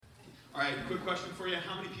All right, quick question for you.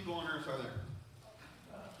 How many people on earth are there?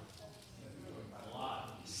 A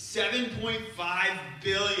lot. 7.5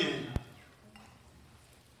 billion.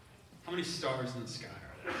 How many stars in the sky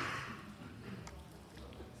are there?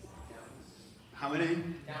 How many?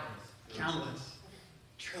 Countless.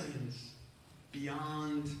 Trillions.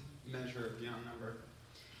 Beyond measure, beyond number.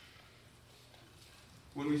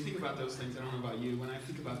 When we think about those things, I don't know about you, when I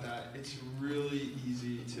think about that, it's really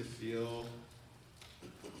easy to feel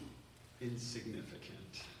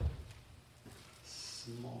insignificant,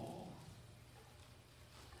 small.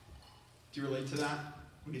 Do you relate to that?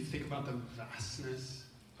 When you think about the vastness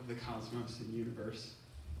of the cosmos and universe.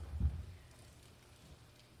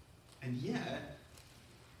 And yet,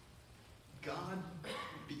 God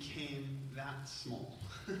became that small.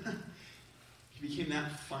 He became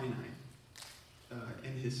that finite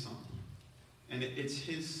in his Son. And it's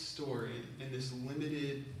his story in this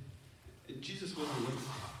limited... Jesus wasn't limited.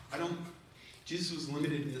 Jesus was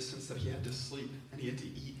limited in the sense that he had to sleep, and he had to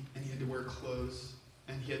eat, and he had to wear clothes,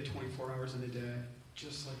 and he had 24 hours in a day,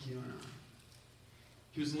 just like you and I.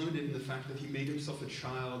 He was limited in the fact that he made himself a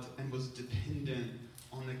child and was dependent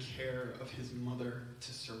on the care of his mother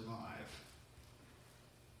to survive.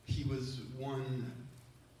 He was one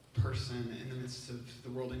person in the midst of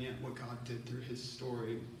the world, and yet what God did through his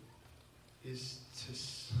story is to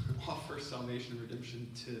offer salvation and redemption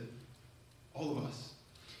to all of us.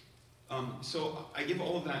 So I give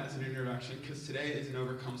all of that as an introduction because today is an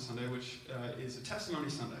Overcome Sunday, which is a testimony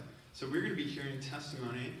Sunday. So we're going to be hearing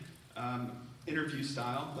testimony, interview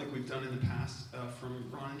style, like we've done in the past,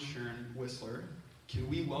 from Ron and Sharon Whistler. Can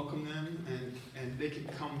we welcome them, and they can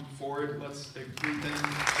come forward. Let's greet them. And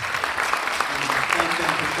thank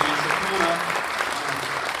them for staying. So come on up.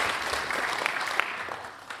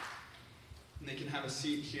 And they can have a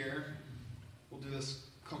seat here. We'll do this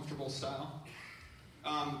comfortable style.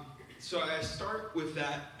 So I start with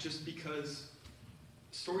that just because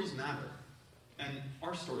stories matter, and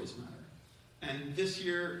our stories matter. And this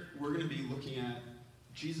year, we're going to be looking at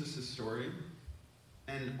Jesus' story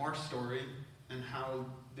and our story and how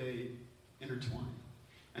they intertwine.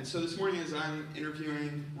 And so this morning, as I'm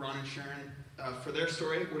interviewing Ron and Sharon for their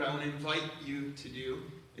story, what I want to invite you to do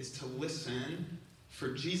is to listen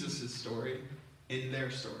for Jesus' story in their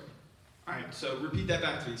story. All right, so repeat that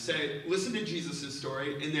back to me. Say, listen to Jesus'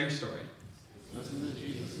 story in their story. Listen to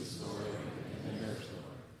Jesus' story in their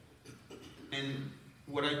story. And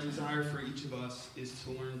what I desire for each of us is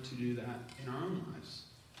to learn to do that in our own lives.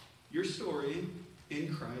 Your story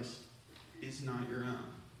in Christ is not your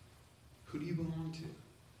own. Who do you belong to?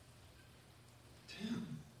 To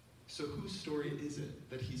him. So whose story is it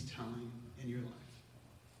that he's telling in your life?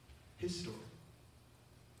 His story.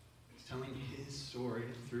 He's telling his story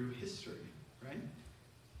through history, right?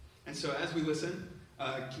 And so as we listen,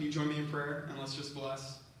 can you join me in prayer? And let's just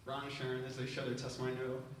bless Ron and Sharon as they share their testimony. I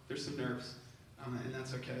know there's some nerves, and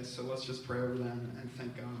that's okay. So let's just pray over them and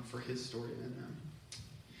thank God for his story in them.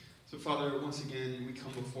 So Father, once again, we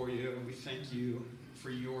come before you and we thank you for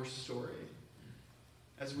your story.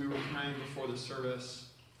 As we were praying before the service,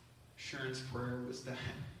 Sharon's prayer was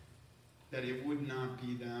that it would not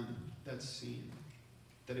be them that's seen,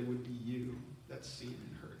 that it would be you that's seen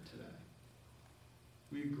and heard today.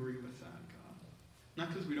 We agree with that, God. Not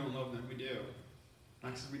because we don't love them, we do.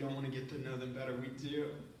 Not because we don't want to get to know them better, we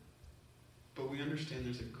do. But we understand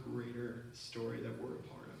there's a greater story that we're a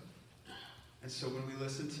part of. And so when we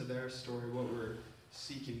listen to their story, what we're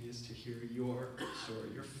seeking is to hear your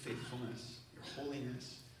story, your faithfulness, your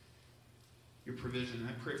holiness, your provision.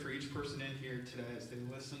 I pray for each person in here today as they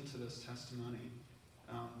listen to this testimony,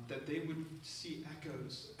 that they would see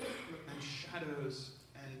echoes and shadows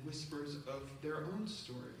and whispers of their own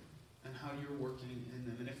story and how you're working in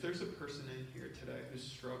them. And if there's a person in here today who's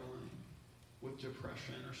struggling with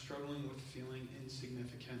depression or struggling with feeling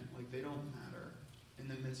insignificant, like they don't matter in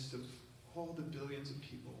the midst of all the billions of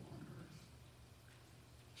people on earth,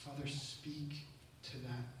 Father, speak to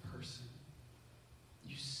that person.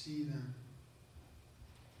 You see them.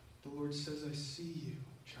 The Lord says, I see you,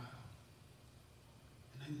 child.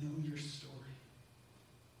 And I know your story.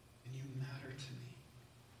 And you matter to me.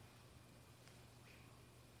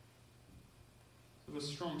 I have a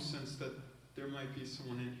strong sense that there might be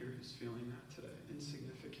someone in here who's feeling that today,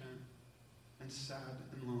 insignificant and sad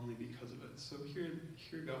and lonely because of it. So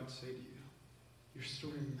hear God say to you, your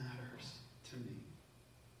story matters to me.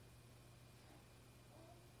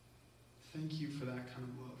 Thank you for that kind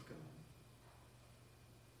of love, God.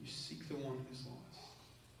 You seek the one who's lost.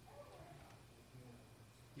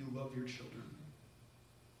 You love your children.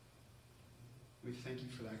 We thank you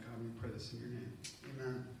for that, God. We pray this in your name.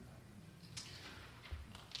 Amen.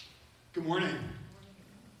 Good morning.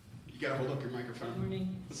 You gotta hold up your microphone. Good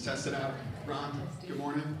morning. Let's test it out. Ron, good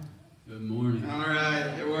morning. Good morning. All right,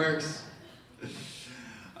 it works.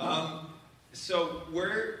 So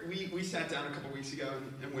we sat down a couple weeks ago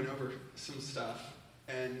and went over some stuff,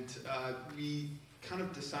 and we kind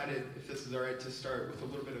of decided, if this is all right, to start with a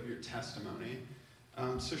little bit of your testimony.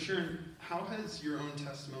 So Sharon, how has your own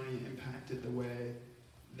testimony impacted the way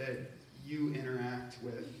that you interact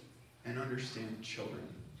with and understand children,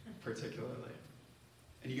 particularly?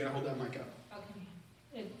 And you gotta hold that mic up.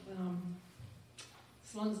 Okay.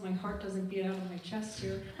 As long as my heart doesn't beat out of my chest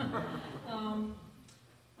here.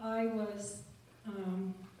 I was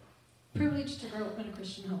privileged to grow up in a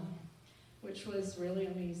Christian home, which was really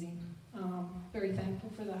amazing. Very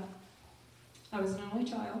thankful for that. I was an only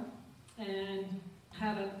child and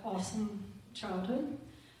had an awesome childhood.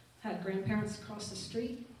 Had grandparents across the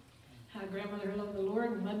street. Had a grandmother who loved the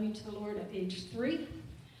Lord and led me to the Lord at age 3.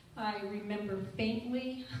 I remember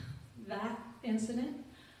faintly that incident,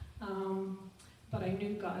 but I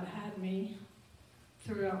knew God had me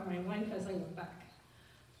throughout my life as I look back.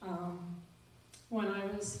 When I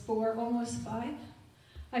was 4, almost 5,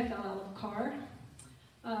 I fell out of a car.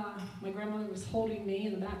 My grandmother was holding me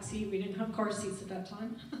in the back seat. We didn't have car seats at that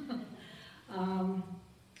time.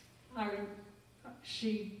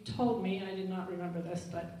 She told me, I did not remember this,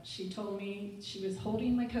 but she told me she was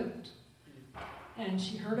holding my coat. And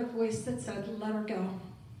she heard a voice that said, "Let her go."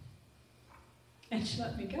 And she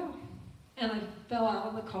let me go. And I fell out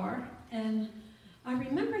of the car. And I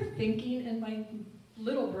remember thinking in my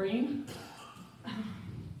little brain,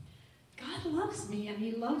 God loves me, and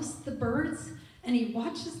he loves the birds, and he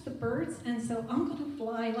watches the birds, and so I'm going to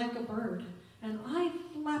fly like a bird. And I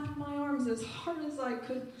flapped my arms as hard as I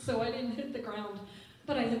could so I didn't hit the ground,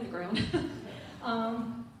 but I hit the ground.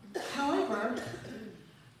 However,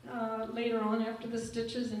 later on, after the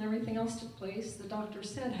stitches and everything else took place, the doctor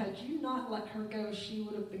said, had you not let her go, she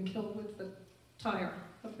would have been killed with the tire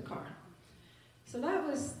of the car. So that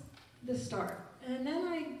was the start. And then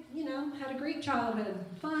I, had a great childhood.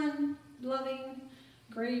 Fun, loving,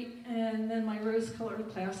 great. And then my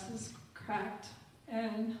rose-colored glasses cracked.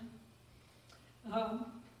 And,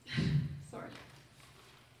 sorry.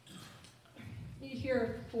 You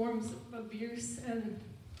hear forms of abuse, and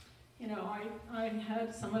I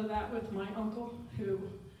had some of that with my uncle, who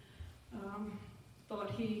thought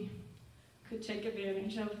he could take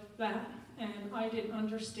advantage of that, and I didn't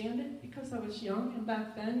understand it because I was young, and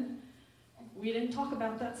back then we didn't talk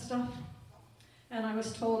about that stuff, and I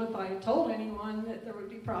was told if I told anyone that there would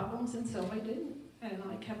be problems, and so I didn't, and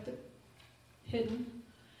I kept it hidden,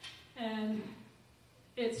 and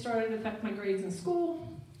it started to affect my grades in school.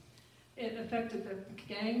 It affected the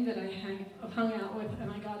gang that I hung out with,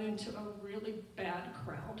 and I got into a really bad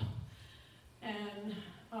crowd. And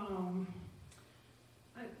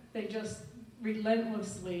they just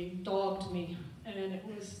relentlessly dogged me, and it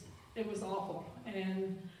was awful.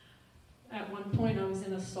 And at one point, I was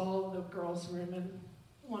in a stall of the girls' room, and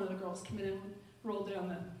one of the girls came in and rolled down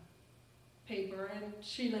the paper, and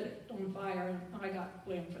she lit it on fire, and I got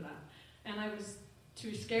blamed for that. And I was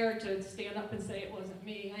too scared to stand up and say it wasn't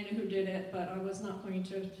me. I knew who did it, but I was not going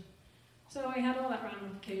to. So I had all that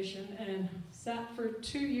ramification and sat for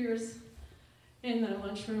 2 years in the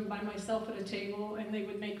lunchroom by myself at a table, and they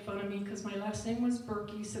would make fun of me because my last name was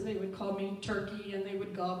Berkey, so they would call me Turkey, and they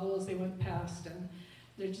would gobble as they went past, and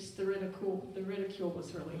the ridicule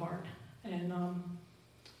was really hard. And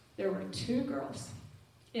there were 2 girls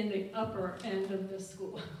in the upper end of the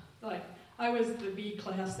school. Like, I was the B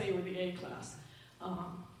class, they were the A class.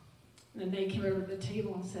 And they came over to the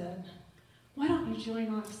table and said, "Why don't you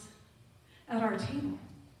join us at our table?"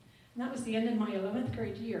 And that was the end of my 11th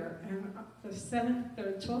grade year, and the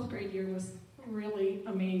 12th grade year was really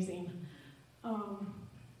amazing.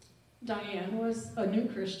 Diane was a new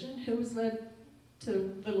Christian who was led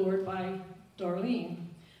to the Lord by Darlene,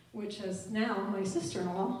 which is now my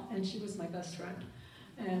sister-in-law, and she was my best friend.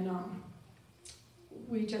 And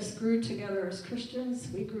we just grew together as Christians.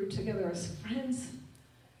 We grew together as friends.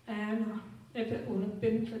 And if it wouldn't have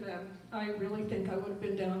been for them, I really think I would have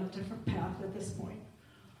been down a different path at this point.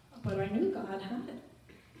 But I knew God had it.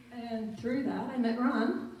 And through that, I met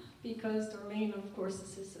Ron, because Darlene, of course,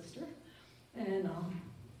 is his sister. And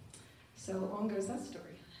so on goes that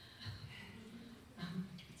story.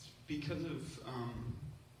 It's because of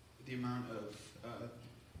the amount of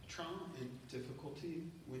trauma and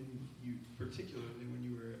difficulty particularly when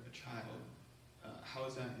you were a child. How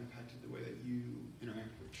has that impacted the way that you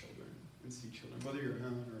interact with children and see children, whether you're at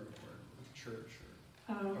home or at church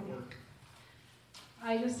or at work?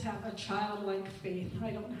 I just have a childlike faith. I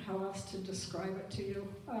don't know how else to describe it to you.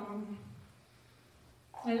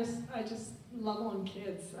 I just love on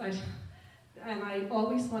kids. And I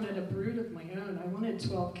always wanted a brood of my own. I wanted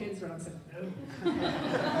 12 kids, and I said no.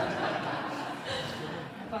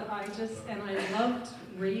 But I loved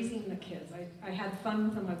raising the kids. I had fun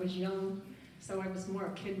with them. I was young, so I was more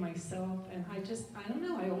a kid myself. And I don't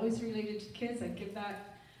know, I always related to kids. I give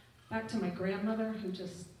that back to my grandmother,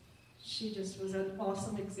 she just was an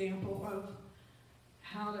awesome example of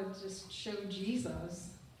how to just show Jesus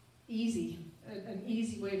an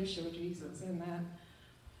easy way to show Jesus in that.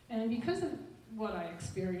 And because of what I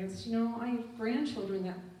experienced, I have grandchildren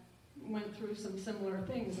that went through some similar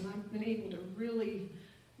things, and I've been able to really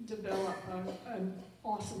develop an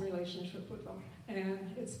awesome relationship with them. And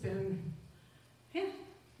it's been,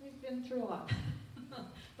 we've been through a lot,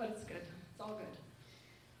 but it's good. It's all good.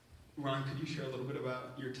 Ron, could you share a little bit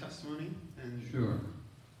about your testimony? Sure.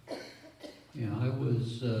 Yeah, I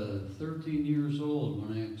was 13 years old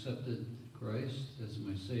when I accepted Christ as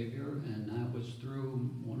my Savior, and that was through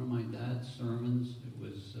one of my dad's sermons. It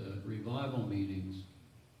was revival meetings,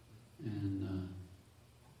 and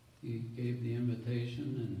he gave the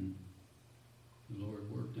invitation, and the Lord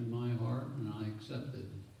worked in my heart, and I accepted.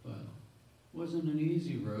 But it wasn't an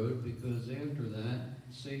easy road, because after that,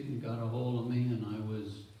 Satan got a hold of me, and I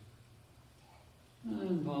was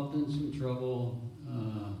involved in some trouble,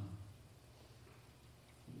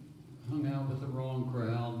 hung out with the wrong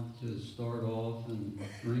crowd to start off, and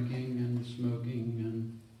drinking and smoking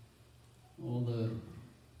and all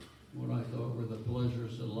what I thought were the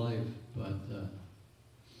pleasures of life. But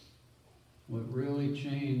what really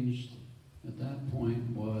changed at that point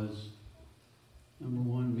was, number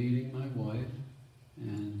one, meeting my wife,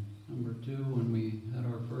 and number two, when we had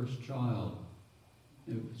our first child,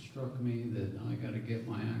 it struck me that I got to get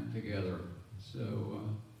my act together. So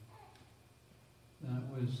that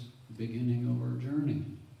was the beginning of our journey.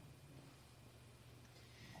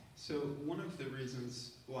 So one of the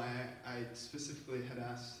reasons why I specifically had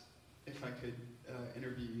asked if I could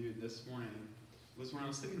interview you this morning was when I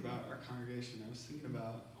was thinking about our congregation. I was thinking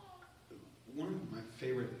about one of my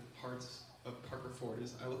favorite parts of Parker Ford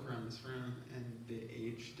is I look around this room, and the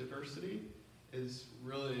age diversity is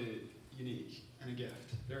really unique and a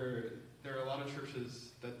gift. There are a lot of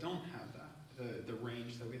churches that don't have that, the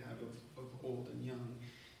range that we have of old and young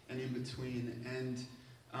and in between. And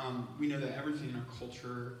we know that everything in our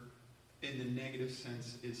culture, in the negative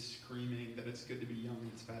sense, is screaming that it's good to be young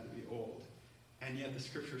and it's bad to be old. And yet the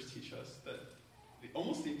scriptures teach us that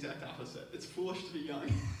almost the exact opposite. It's foolish to be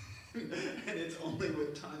young, and it's only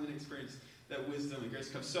with time and experience that wisdom and grace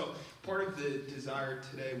comes. So part of the desire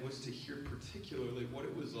today was to hear particularly what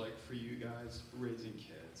it was like for you guys raising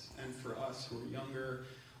kids, and for us who are younger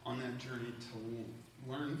on that journey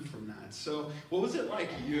to learn from that. So what was it like?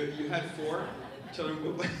 You had 4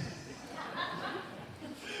 children.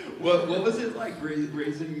 What was it like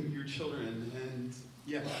raising your children? And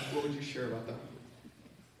what would you share about that?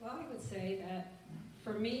 Well, I would say that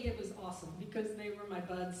for me it was awesome because they were my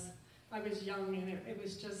buds. I was young, and it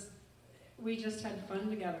was just, we just had fun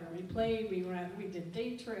together. We played, we did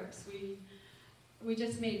day trips, we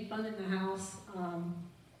just made fun in the house.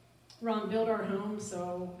 Ron built our home,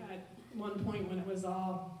 so at one point when it was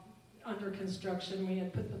all under construction, we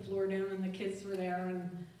had put the floor down and the kids were there, and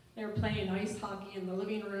they were playing ice hockey in the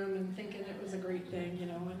living room and thinking it was a great thing,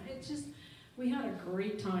 and it just, we had a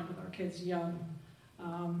great time with our kids young.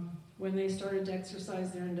 When they started to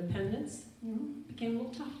exercise their independence, it became a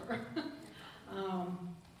little tougher.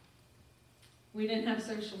 We didn't have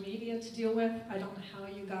social media to deal with. I don't know how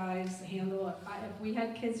you guys handle it. If we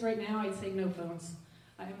had kids right now, I'd say no phones.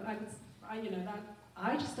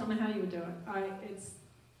 I just don't know how you would do it.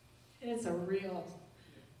 It's a real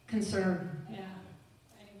concern. Yeah.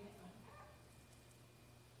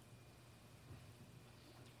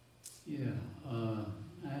 Yeah.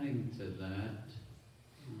 Adding to that,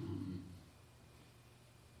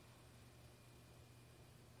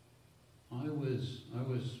 I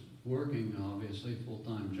was working, obviously,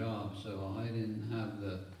 full-time job, so I didn't have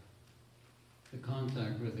the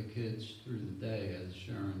contact with the kids through the day as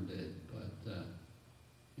Sharon did, but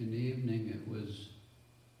in the evening it was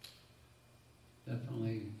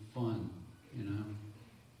definitely fun,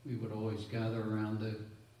 We would always gather around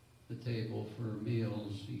the table for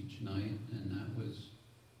meals each night, and that was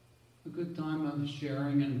a good time of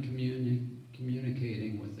sharing and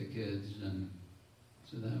communicating with the kids, and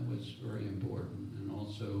so that was very important. And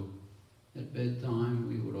also at bedtime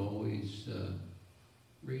we would always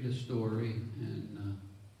read a story and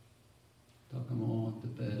tuck them all into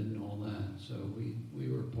bed and all that. So we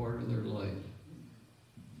were part of their life.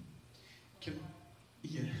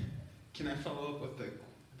 follow up with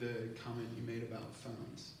the comment you made about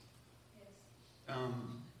phones? Yes.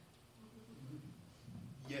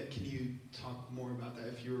 Yeah, can you talk more about that?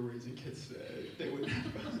 If you were raising kids today, they wouldn't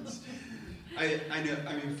have phones. I know.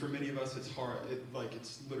 I mean, for many of us, it's hard.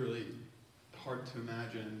 It's literally hard to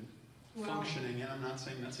imagine functioning, and I'm not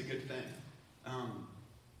saying that's a good thing.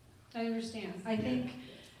 I understand. I think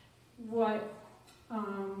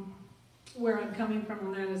where I'm coming from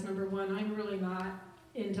on that is, number one, I'm really not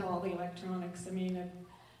into all the electronics. I mean,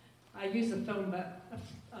 I use a phone, but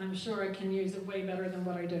I'm sure I can use it way better than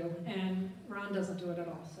what I do. And Ron doesn't do it at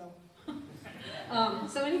all, so.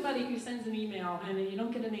 So anybody who sends an email and you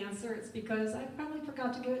don't get an answer, it's because I probably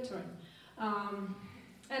forgot to give it to him.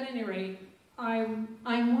 At any rate, I'm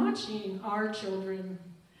watching our children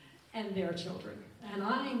and their children, and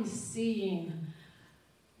I'm seeing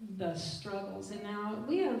the struggles. And now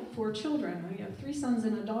we have 4 children. We have 3 sons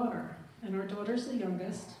and a daughter, and our daughter's the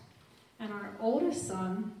youngest, and our oldest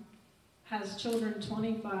son has children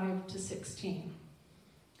 25 to 16.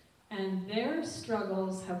 And their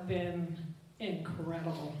struggles have been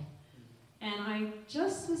incredible. And I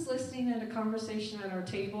just was listening at a conversation at our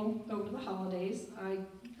table over the holidays. I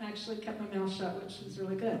actually kept my mouth shut, which was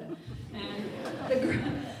really good.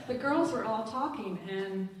 And the girls were all talking,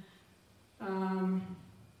 and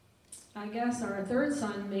I guess our 3rd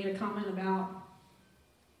son made a comment about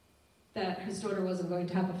that his daughter wasn't going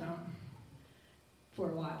to have a phone for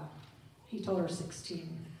a while. He told her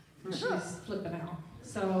 16, and she's flipping out.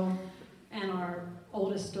 So, and our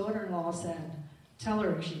oldest daughter-in-law said, tell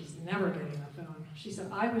her she's never getting a phone. She said,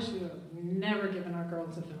 I wish we would have never given our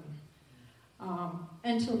girls a phone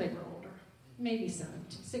until they were older, maybe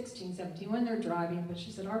 16, 17, when they're driving. But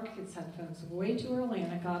she said, our kids had phones way too early,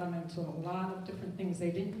 and it got them into a lot of different things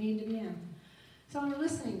they didn't need to be in. So I'm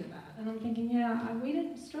listening to that, and I'm thinking, yeah, we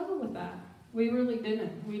didn't struggle with that. We really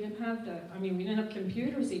didn't. We didn't have we didn't have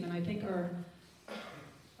computers even. I think our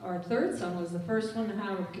 3rd son was the first one to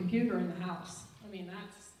have a computer in the house. I mean,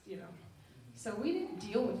 that's, so we didn't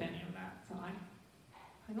deal with any of that. So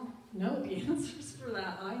I don't know the answers for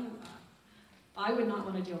that. I would not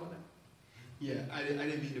want to deal with it. Yeah, I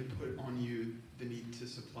didn't mean to put on you the need to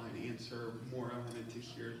supply an answer. More, I wanted to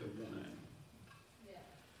hear the warning. Yeah,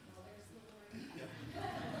 well, there's the warning.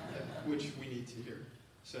 Yeah, which we need to hear.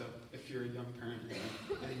 So if you're a young parent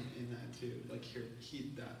in that too,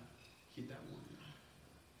 heed that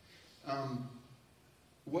warning.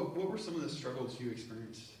 What were some of the struggles you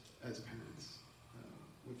experienced as parents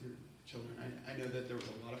with your children? I know that there was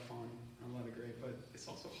a lot of fun and a lot of great, but it's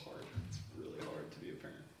also hard. It's really hard to be a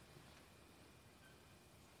parent.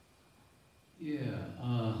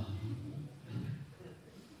 Yeah,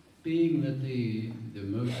 being that the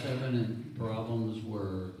most evident problems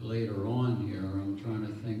were later on here, I'm trying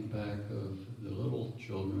to think back of the little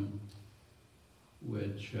children,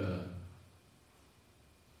 which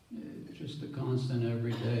just the constant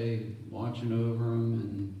every day watching over them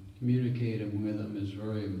and communicating with them is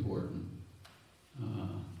very important.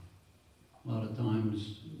 A lot of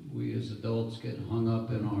times we as adults get hung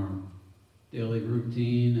up in our daily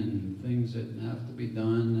routine and things that have to be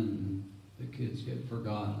done, and the kids get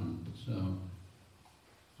forgotten. So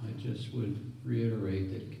I just would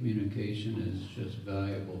reiterate that communication is just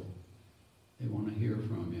valuable. They want to hear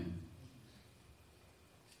from you.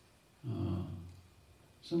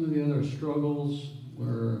 Some of the other struggles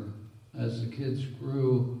were, as the kids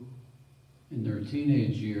grew in their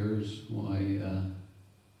teenage years,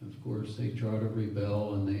 of course they try to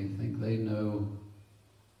rebel and they think they know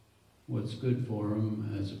what's good for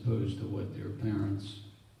them as opposed to what their parents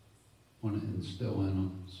want to instill in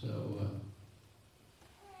them. So,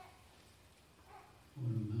 what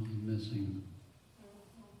am I missing?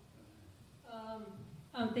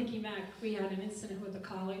 I'm thinking back, we had an incident with a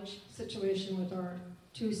college situation with our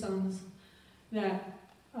 2 sons that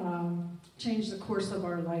changed the course of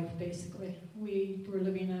our life, basically. We were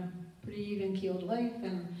living a pretty even-keeled life,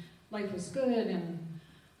 and life was good, and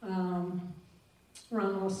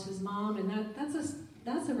Ron lost his mom, and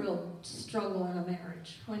that's a real struggle in a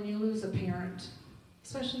marriage, when you lose a parent,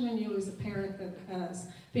 especially when you lose a parent that has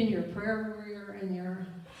been your prayer warrior, and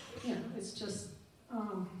it's just,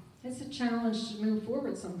 it's a challenge to move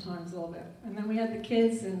forward sometimes a little bit. And then we had the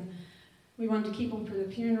kids, and we wanted to keep them for the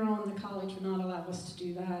funeral, and the college would not allow us to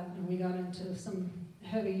do that, and we got into some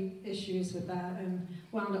heavy issues with that, and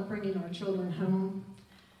wound up bringing our children home.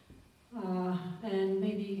 And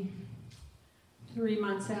maybe 3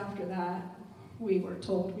 months after that, we were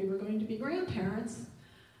told we were going to be grandparents,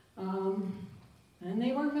 and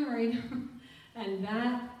they weren't married. And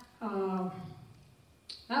that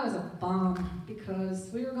was a bomb, because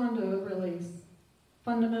we were going to really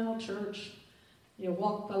fundamental church. You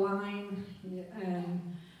walk the line,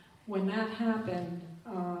 and when that happened,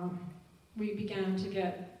 we began to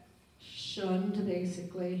get shunned,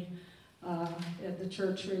 basically, at the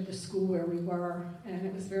church or the school where we were, and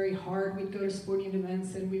it was very hard. We'd go to sporting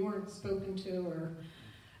events, and we weren't spoken to, or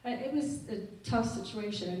it was a tough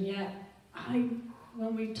situation, and yet,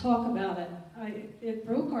 when we talk about it, it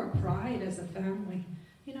broke our pride as a family.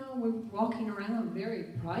 You know, we're walking around very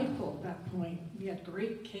prideful at that point. We had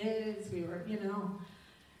great kids, we were,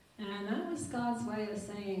 and that was God's way of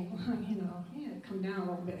saying, well, come down a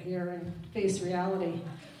little bit here and face reality.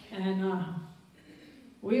 And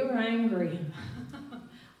we were angry.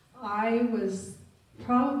 I was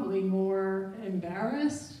probably more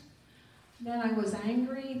embarrassed than I was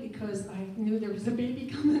angry because I knew there was a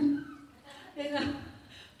baby coming.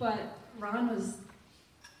 But Ron was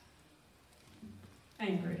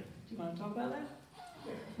angry. Do you want to talk about that?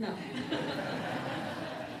 No.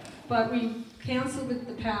 But we counseled with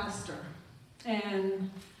the pastor, and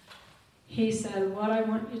he said, what I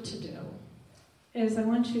want you to do is I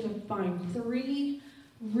want you to find 3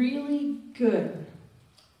 really good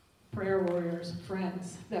prayer warriors,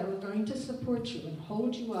 friends, that are going to support you and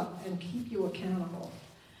hold you up and keep you accountable.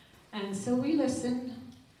 And so we listened,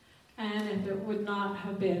 and if it would not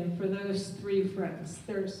have been for those 3 friends,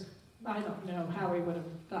 I don't know how we would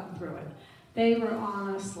have gotten through it. They were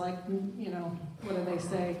on us like, what do they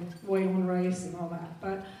say, oil and rice and all that.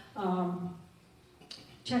 But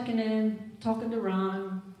checking in, talking to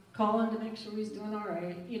Ron, calling to make sure he's doing all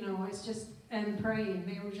right, it's just, and praying.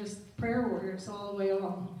 They were just prayer warriors all the way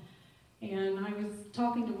along. And I was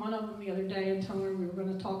talking to one of them the other day and telling her we were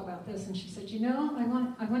going to talk about this, and she said,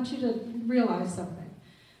 I want you to realize something.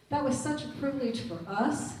 That was such a privilege for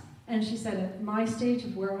us. And she said, at my stage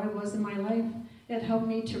of where I was in my life, it helped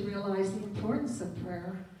me to realize the importance of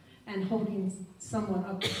prayer and holding someone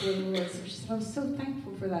up before the Lord. So she said, I was so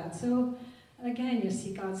thankful for that. So again, you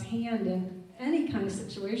see God's hand in any kind of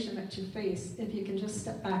situation that you face if you can just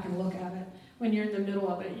step back and look at it. When you're in the middle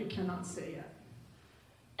of it, you cannot see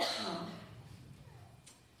it.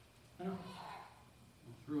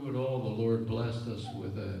 Through it all, the Lord blessed us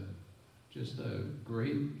with just a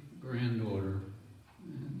great granddaughter,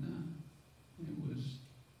 and it was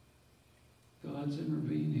God's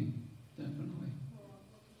intervening, definitely. Well,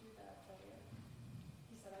 what did you do that day?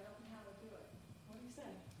 He said, I don't know how to do it. What did he say?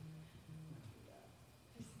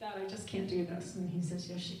 He said, Dad, I just can't do this. And he says,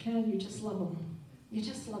 yes, you can. You just love them. You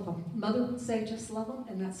just love them. Mother would say, just love them,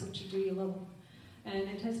 and that's what you do. You love them. And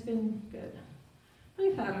it has been good.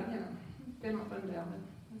 We've had, been up and down, and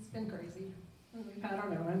it's been crazy. And we've had our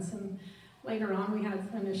moments, and later on we had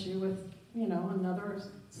an issue with, another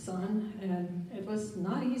son, and it was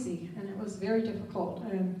not easy, and it was very difficult,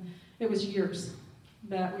 and it was years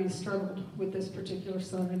that we struggled with this particular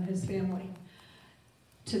son and his family,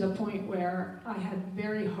 to the point where I had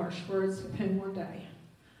very harsh words with him one day.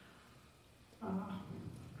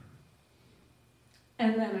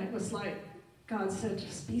 And then it was like God said,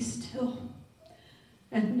 just be still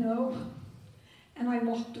and know. And I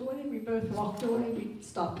walked away. We both walked away. We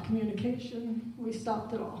stopped communication. We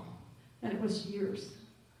stopped it all. And it was years.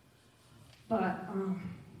 But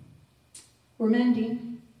we're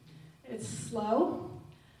mending. It's slow,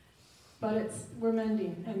 but we're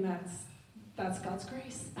mending, and that's God's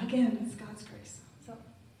grace. Again, it's God's grace.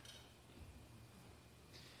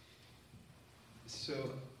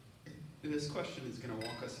 So this question is going to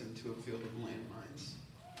walk us into a field of landmines.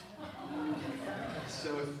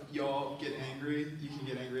 So if y'all get angry, you can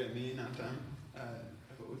get angry at me, not them,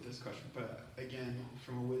 with this question. But again,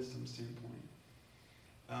 from a wisdom standpoint,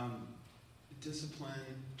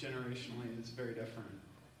 discipline generationally is very different.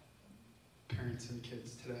 Parents and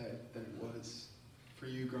kids today than it was for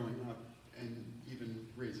you growing up and even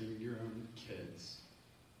raising your own kids.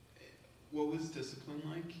 What was discipline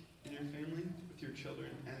like in your family with your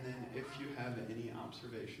children? And then if you have any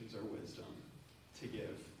observations or wisdom to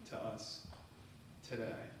give to us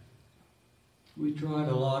today. We tried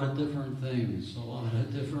a lot of different things, a lot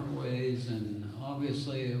of different ways, and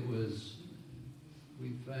obviously we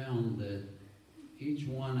found that each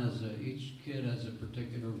kid has a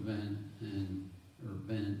particular bent, and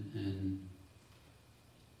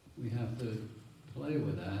we have to play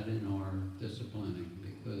with that in our disciplining,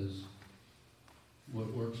 because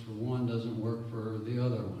what works for one doesn't work for the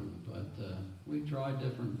other one. But we tried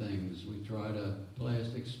different things. We tried a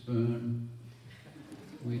plastic spoon.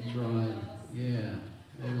 We tried,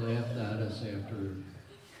 they laughed at us after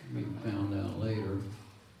we found out later.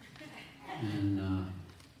 And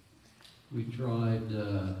we tried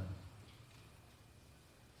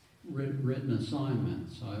written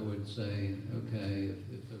assignments. I would say, okay,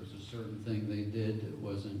 if there was a certain thing they did that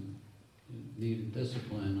needed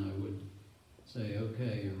discipline, I would say,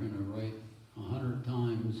 okay, you're going to write 100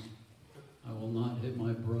 times, I will not hit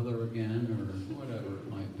my brother again, or whatever it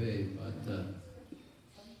might be. But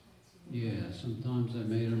yeah, sometimes I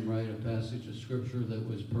made them write a passage of scripture that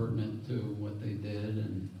was pertinent to what they did,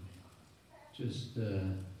 and just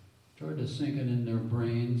tried to sink it in their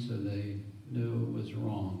brain so they knew it was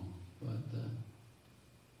wrong. But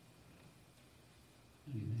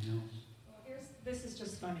anything else? Well, this is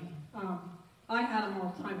just funny. I had them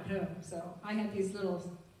all the time at home, so I had these little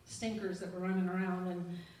stinkers that were running around,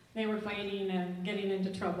 and they were fighting and getting into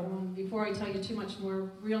trouble. And before I tell you too much more,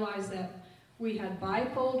 realize that we had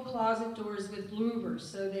bifold closet doors with louvers,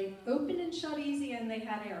 so they opened and shut easy, and they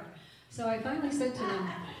had air. So I finally said to them,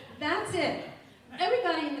 "That's it.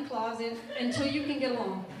 Everybody in the closet until you can get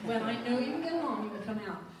along. When I know you can get along, you can come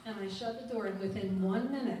out." And I shut the door, and within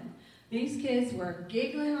 1 minute, these kids were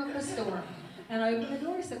giggling up a storm. And I opened the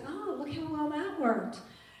door and said, "Oh, look how well that worked."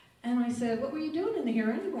 And I said, "What were you doing in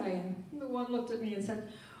here anyway?" And the one looked at me and said,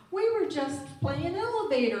 "We were just playing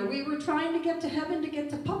elevator. We were trying to get to heaven to get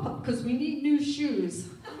to Papa because we need new shoes."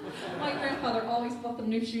 My grandfather always bought them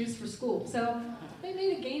new shoes for school. So they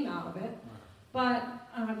made a game out of it. But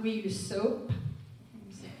we used soap.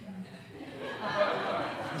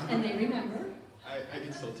 And they remember. I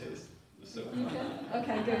can still taste the soap.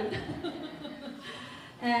 Okay, good.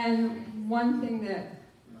 And one thing that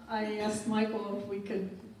I asked Michael if we could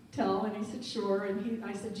tell, and he said, "Sure." And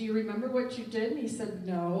I said, "Do you remember what you did?" And he said,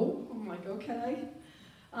 "No." I'm like, "Okay."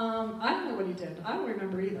 I don't know what he did. I don't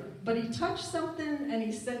remember either. But he touched something, and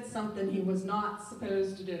he said something he was not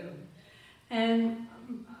supposed to do. And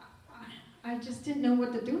I just didn't know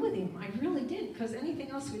what to do with him. I really did, because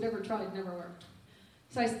anything else we'd ever tried never worked.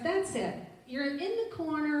 So I said, "That's it. You're in the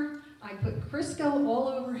corner." I put Crisco all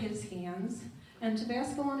over his hands and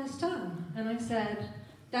Tabasco on his tongue. And I said,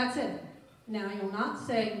 "That's it. Now you'll not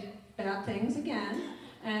say bad things again,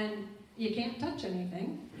 and you can't touch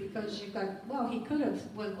anything because you've got," well, he could have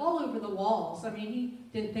went all over the walls. I mean, he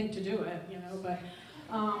didn't think to do it, but,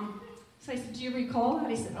 so I said, "Do you recall that?"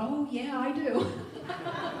 He said, "Oh, yeah, I do."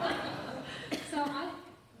 So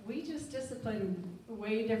we just discipline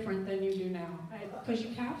way different than you do now, because you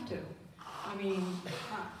have to. I mean,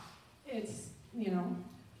 it's,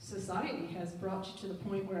 society has brought you to the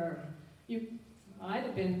point where I'd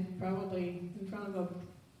have been probably in front of a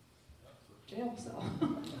jail cell.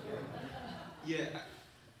 Yeah,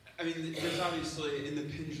 I mean, there's obviously, in the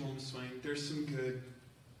pendulum swing, there's some good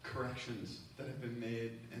corrections that have been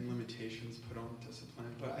made and limitations put on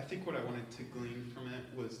discipline. But I think what I wanted to glean from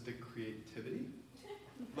it was the creativity.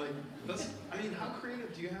 How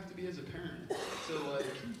creative do you have to be as a parent? So,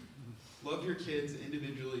 love your kids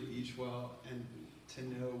individually, each well, and to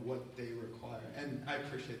know what they require. And I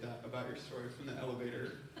appreciate that about your story, from the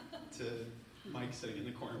elevator to Mike sitting in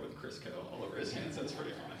the corner with Crisco all over his hands. That's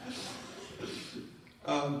pretty funny.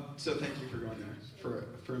 So thank you for going there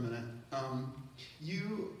for a minute.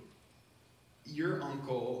 Your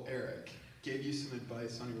uncle, Eric, gave you some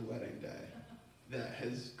advice on your wedding day that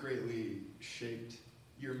has greatly shaped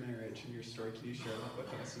your marriage and your story. Can you share that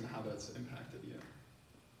with us and how that's impacted you?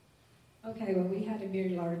 Okay, well, we had a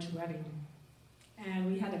very large wedding, and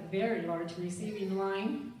we had a very large receiving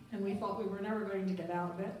line, and we thought we were never going to get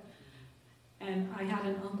out of it. And I had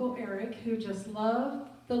an Uncle Eric who just loved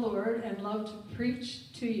the Lord and loved to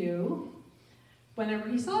preach to you whenever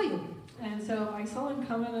he saw you. And so I saw him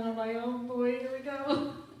coming, and I'm like, "Oh boy, here we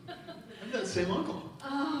go." I have that same uncle.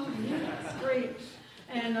 Oh, yeah, that's great.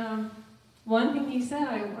 And one thing he said,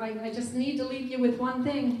 I just need to leave you with one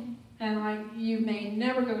thing, and you may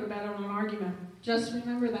never go to bed on an argument. Just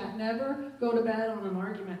remember that. Never go to bed on an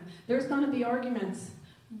argument. There's going to be arguments.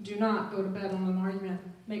 Do not go to bed on an argument.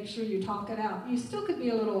 Make sure you talk it out. You still could be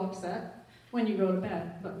a little upset when you go to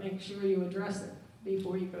bed, but make sure you address it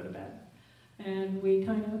before you go to bed. And we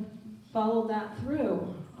kind of followed that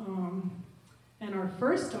through. And our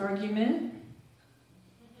first argument,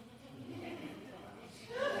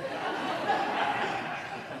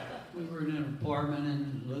 we were in an apartment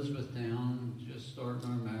in Elizabethtown, just starting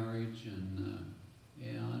our marriage, and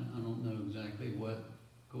I don't know exactly what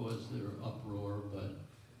caused their uproar, but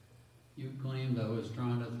you claimed I was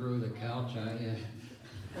trying to throw the couch at you.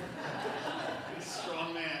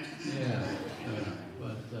 Strong man. Yeah.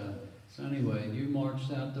 But so anyway, you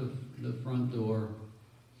marched out the front door,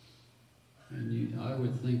 and I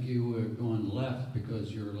would think you were going left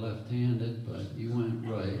because you're left-handed, but you went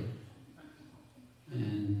right,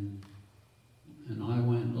 and I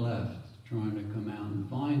went left, trying to come out and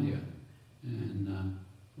find you, and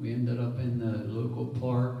we ended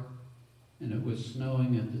was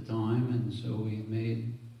snowing at the time, and so we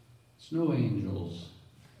made snow angels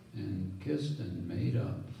and kissed and made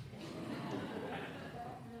up.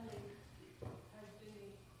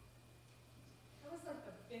 That was like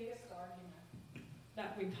the biggest argument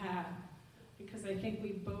that we've had, because I think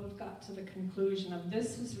we both got to the conclusion of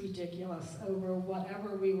this was ridiculous over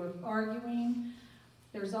whatever we were arguing.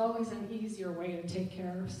 There's always an easier way to take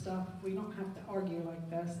care of stuff. We don't have to argue like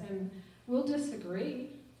this. And we'll disagree,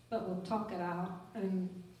 but we'll talk it out. And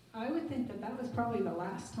I would think that that was probably the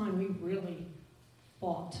last time we really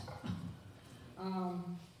fought. And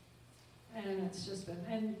it's just been,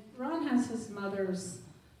 and Ron has his mother's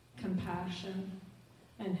compassion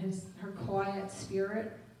and her quiet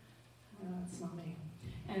spirit. It's not me.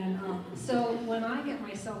 And so when I get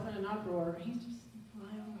myself in an uproar, he's just,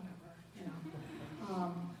 well, whatever, you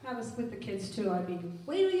know. I was with the kids too. I'd be,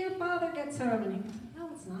 wait till your father gets home, and he goes, no,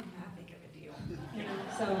 it's not that big of a deal, you know.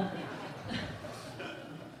 So.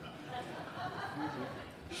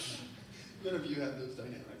 None of you have those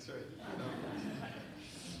dynamics, right?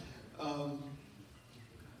 No.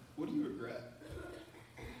 What do you regret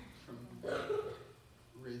from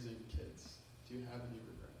raising kids? Do you have any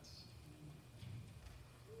regrets?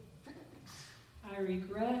 I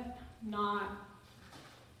regret not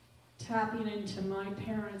tapping into my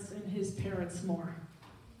parents and his parents more.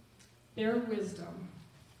 Their wisdom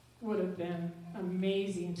would have been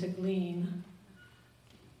amazing to glean,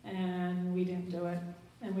 and we didn't do it.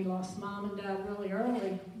 And we lost mom and dad really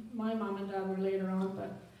early. My mom and dad were later on,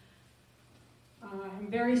 but I'm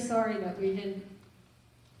very sorry that we didn't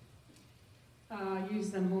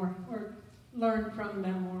use them more or learn from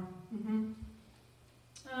them more.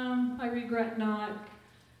 I regret not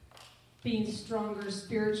being stronger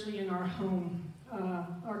spiritually in our home.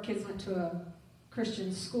 Our kids went to a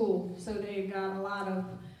Christian school, so they got a lot of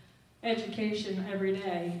education every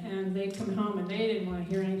day, and they'd come home and they didn't want to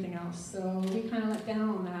hear anything else. So we kind of let down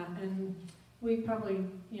on that, and we probably,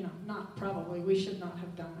 we should not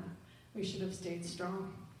have done that. We should have stayed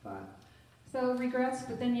strong. But so regrets,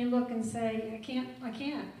 but then you look and say, I can't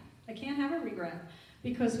have a regret,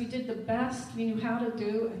 because we did the best we knew how to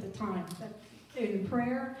do at the time. In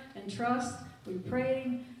prayer and trust, we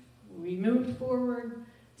prayed, we moved forward.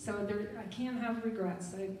 So I can't have regrets.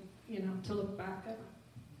 To look back at.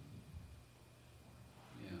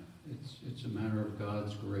 It's a matter of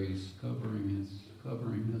God's grace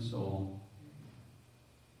covering us all.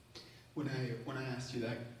 When I asked you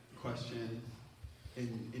that question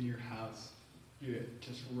in your house, you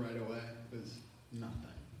just right away was nothing.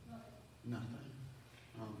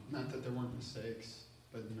 Not that there weren't mistakes,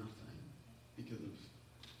 but nothing because of.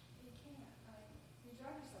 You can't. You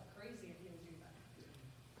drive yourself crazy if you would do that.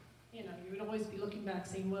 You would always be looking back,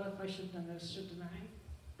 saying, "What if I should have done this? Should have done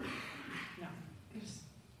that?" No, just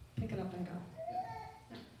pick it up and go.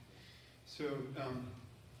 Yeah. So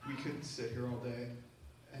we could sit here all day,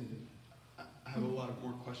 and I have a lot of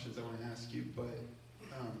more questions I want to ask you, but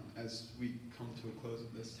as we come to a close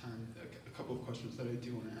of this time, a couple of questions that I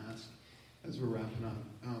do want to ask as we're wrapping up.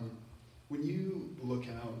 When you look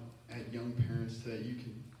out at young parents today, you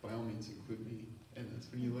can by all means include me in this.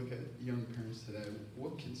 When you look at young parents today,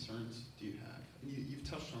 what concerns do you have? And you've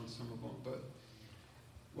touched on some of them, but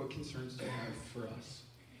what concerns do you have for us?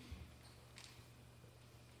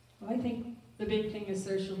 Well, I think the big thing is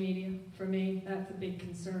social media. For me, that's a big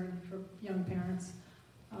concern for young parents.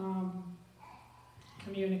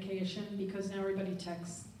 Communication, because now everybody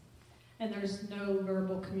texts, and there's no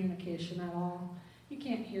verbal communication at all. You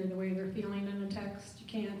can't hear the way they're feeling in a text. You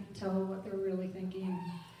can't tell what they're really thinking.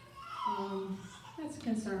 That's a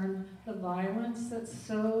concern. The violence that's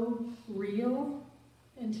so real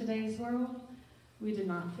in today's world, we did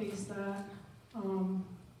not face that. And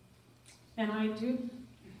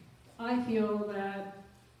I feel that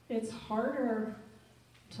it's harder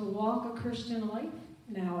to walk a Christian life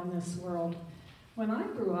now in this world. When I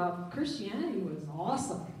grew up, Christianity was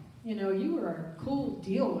awesome. You were a cool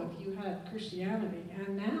deal if you had Christianity.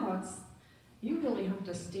 And now you really have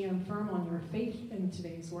to stand firm on your faith in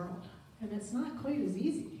today's world. And it's not quite as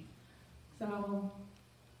easy. So.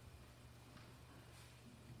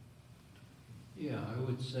 Yeah, I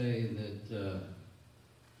would say that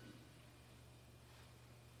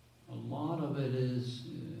a lot of it is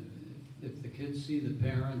if the kids see the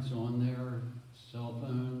parents on their cell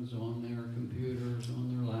phones, on their computers, on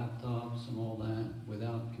their laptops and all that,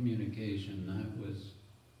 without communication,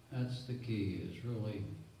 that's the key, is really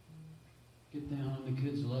get down on the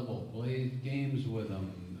kids' level, play games with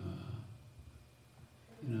them,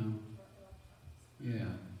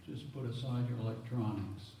 just put aside your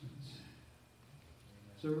electronics.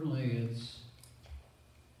 Certainly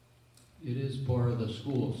it is part of the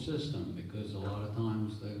school system, because a lot of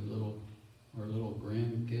times our little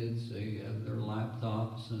grandkids, they have their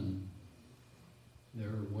laptops and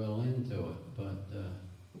they're well into it, but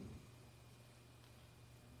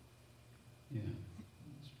yeah,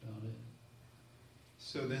 that's about it.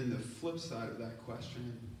 So then the flip side of that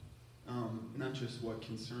question, not just what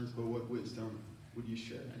concerns, but what wisdom would you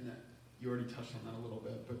share? And that you already touched on that a little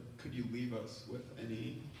bit, but could you leave us with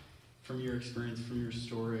any, from your experience, from your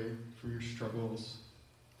story, from your struggles,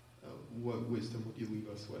 what wisdom would you leave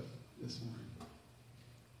us with this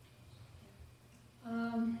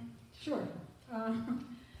morning? Sure.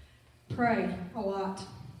 Pray a lot.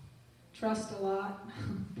 Trust a lot.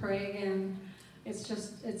 Pray again. It's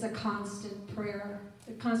a constant prayer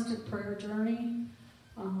journey.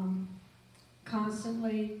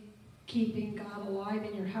 Constantly keeping God alive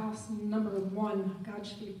in your house. Number one, God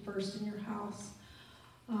should be first in your house.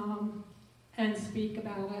 And speak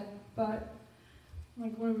about it. But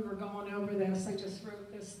like when we were going over this, I just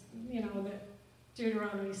wrote this, that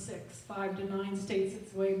Deuteronomy 6:5-9 states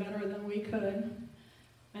it's way better than we could.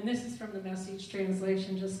 And this is from the Message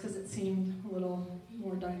translation, just because it seemed a little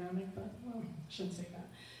more dynamic, but, well, I shouldn't say that.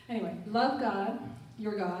 Anyway, love God,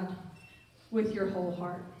 your God, with your whole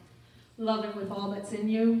heart. Love Him with all that's in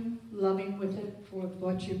you. Love Him with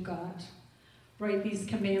what you've got. Write these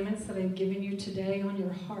commandments that I've given you today on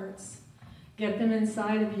your hearts. Get them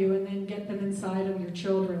inside of you, and then get them inside of your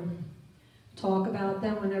children. Talk about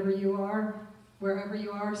them wherever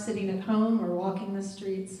you are, sitting at home or walking the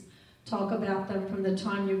streets. Talk about them from the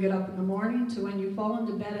time you get up in the morning to when you fall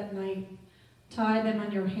into bed at night. Tie them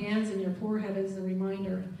on your hands and your forehead as a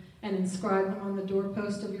reminder, and inscribe them on the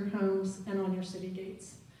doorpost of your homes and on your city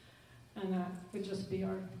gates. And that would just be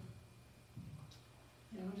our,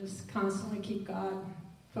 just constantly keep God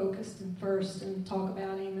focused and first, and talk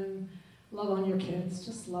about Him, and love on your kids.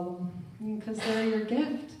 Just love them, because they're your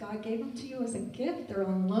gift. God gave them to you as a gift. They're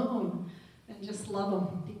on loan. And just love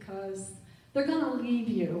them, because they're going to leave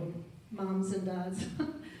you, moms and dads.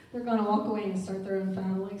 They're going to walk away and start their own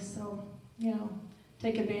families. So,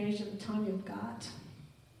 take advantage of the time you've got.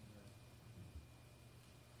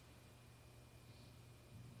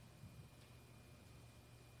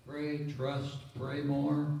 Pray, trust, pray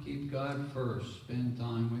more, keep God first, spend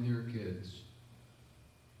time with your kids.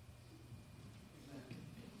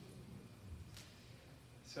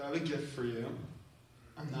 So I have a gift for you.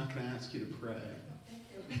 I'm not going to ask you to pray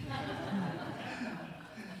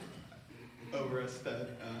over us. That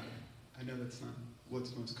I know that's not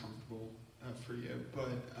what's most comfortable for you, but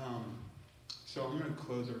so I'm going to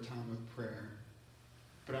close our time with prayer,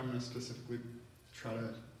 but I'm going to specifically try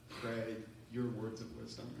to pray your words of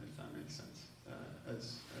wisdom, if that makes sense,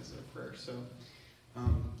 as a prayer. So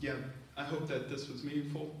I hope that this was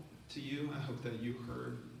meaningful to you. I hope that you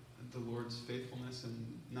heard the Lord's faithfulness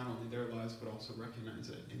in not only their lives, but also recognize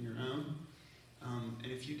it in your own.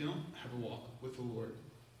 And if you don't have a walk with the Lord,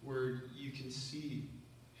 where you can see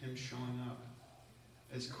Him showing up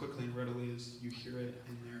as quickly and readily as you hear it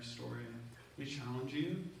in their story, we challenge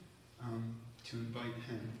you to invite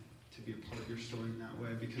Him to be a part of your story in that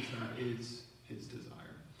way, because that is His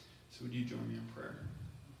desire. So would you join me in prayer?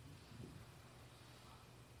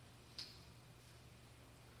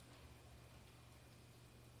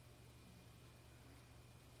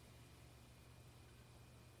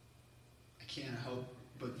 Can't help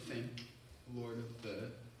but think, Lord, of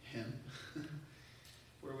the hymn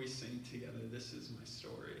where we sing together, "This is my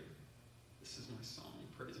story, this is my song,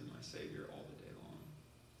 praising my Savior all the day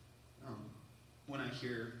long." When I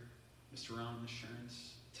hear Mr. Ron and Ms.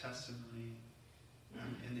 Sharon's testimony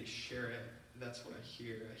and they share it, that's what I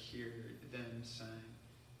hear. I hear them saying,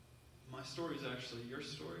 my story is actually your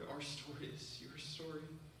story, our story is your story,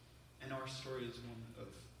 and our story is one of,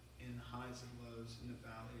 in the highs and lows, in the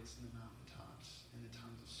valleys, in the mountaintops, in the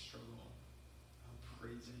times of struggle,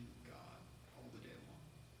 praising God all the day long.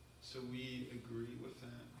 So we agree with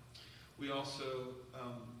that. We also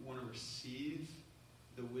want to receive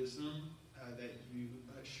the wisdom that you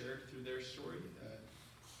shared through their story,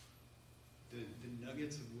 the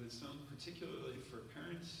nuggets of wisdom, particularly for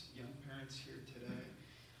parents, young parents here today.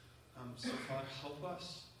 So Father, help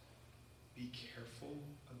us be careful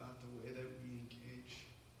about the way that we engage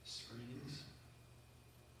screens.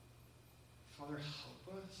 Father,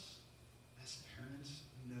 help us as parents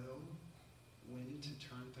know when to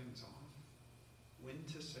turn things off, when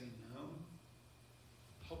to say no.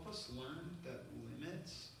 Help us learn that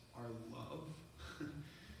limits are love.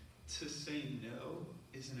 To say no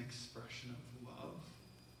is an expression of love.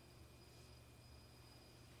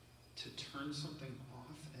 To turn something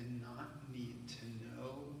off and not need to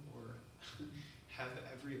know or have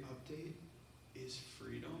every update is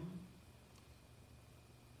freedom.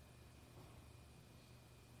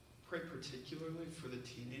 Pray particularly for the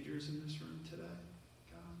teenagers in this room today,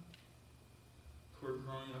 God, who are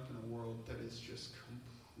growing up in a world that is just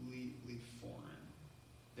completely foreign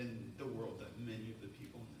than the world that many of the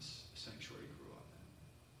people in this sanctuary grew up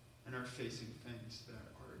in, and are facing things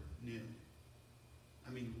that are new.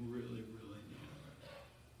 I mean, really, really new.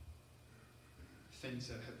 Things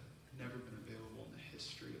that have never been available in the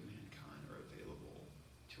history of mankind are available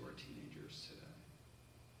to our teenagers today.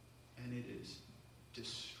 And it is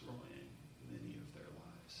destroying many of their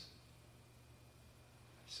lives.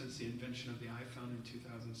 Since the invention of the iPhone in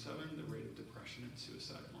 2007, the rate of depression and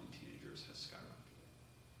suicide among teenagers has skyrocketed.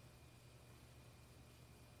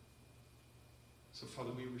 So,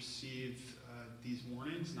 Father, we receive these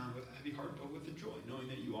warnings not with a heavy heart, but with a joy, knowing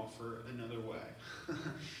that you offer another way.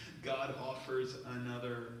 God offers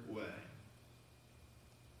another way.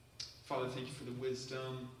 Father, thank you for the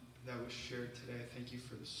wisdom that was shared today. Thank you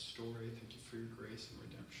for the story. Thank you for your grace and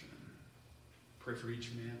redemption. Pray for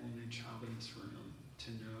each man, woman, and child in this room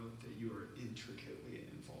to know that you are intricately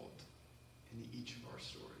involved in each of our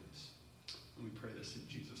stories. And we pray this in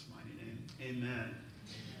Jesus' mighty name. Amen.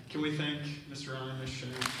 Can we thank Mr. Ryan, Ms.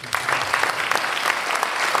 Shannon?